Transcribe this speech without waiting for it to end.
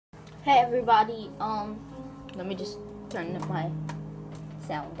Hey everybody, let me just turn my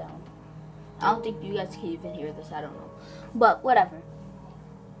sound down. I don't think you guys can even hear this, I don't know. But whatever.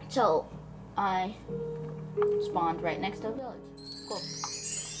 So, I spawned right next to a village. Cool.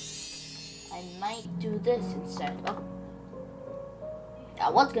 I might do this instead. Oh. I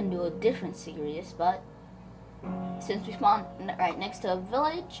was gonna do a different series, but since we spawned right next to a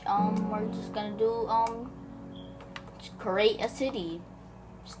village, we're just gonna do, create a city.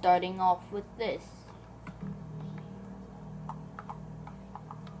 Starting off with this.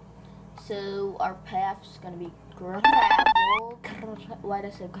 So our path's gonna be gravel. Why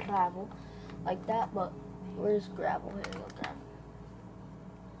did I say gravel? Like that, but where's gravel? Here we go, gravel.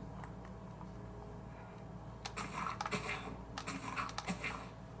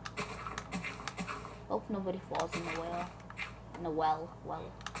 Hope nobody falls in the well. In the well.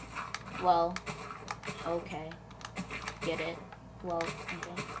 Well. Okay. Get it. Well, okay.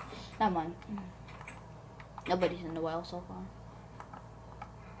 Never mind. Nobody's in the well so far.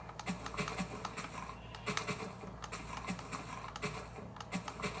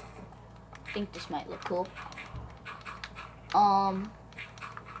 I think this might look cool.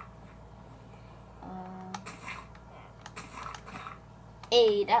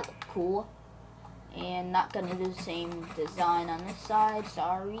 Hey, that looked cool. And not gonna do the same design on this side,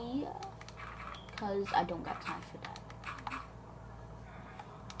 sorry. Cause I don't got time for that.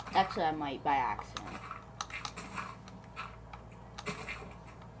 Actually, I might by accident.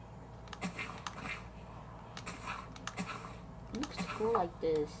 It looks cool like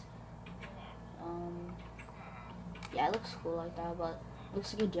this. Yeah, it looks cool like that, but it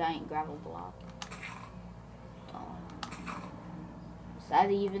looks like a giant gravel block. Is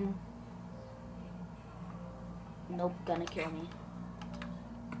that even? Nope, gonna kill me.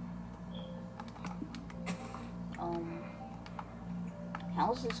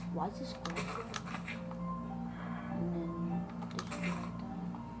 How's this? Why is this going? And then this should be like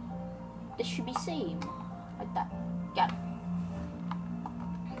that. This should be same, like that. Got it.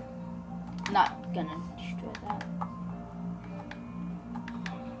 Not gonna destroy that.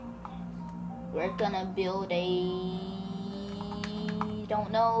 We're gonna build a.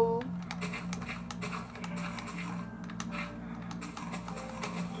 Don't know.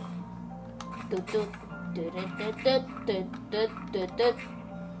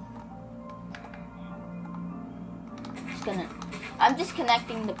 I'm just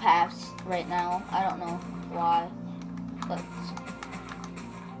connecting the paths right now. I don't know why, but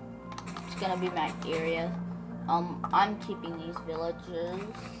it's gonna be my area. I'm keeping these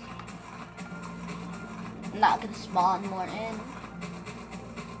villagers. I'm not gonna spawn more in.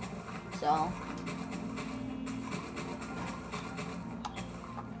 So.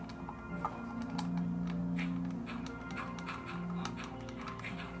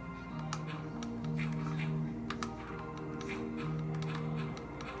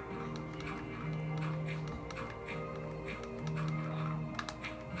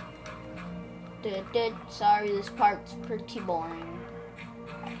 Sorry, this part's pretty boring.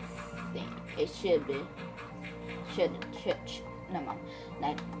 I think it should be. Should. No, Mom.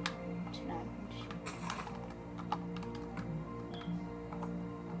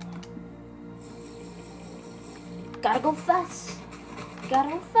 Gotta go fast. Gotta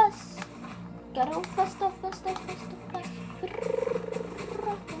go fast. Gotta go faster.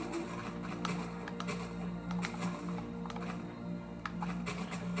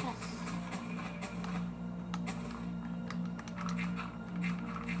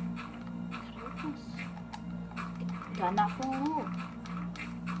 Got not full.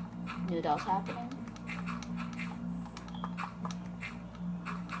 Knew that was happening.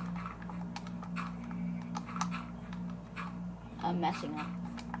 I'm messing up.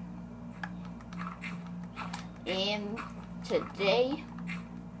 And today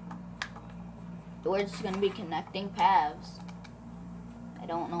we're just gonna be connecting paths. I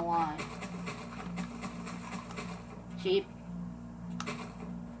don't know why. Sheep.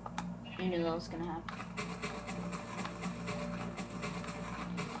 You knew that was gonna happen.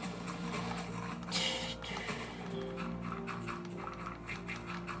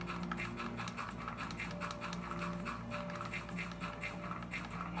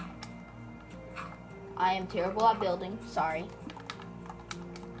 I am terrible at building, sorry.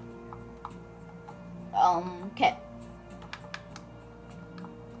 Okay.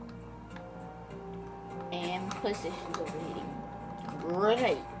 And PlayStation's overheating.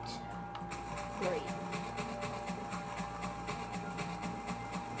 Great.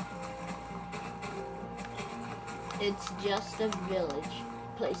 It's just a village.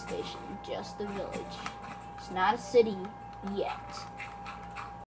 PlayStation, just a village. It's not a city yet.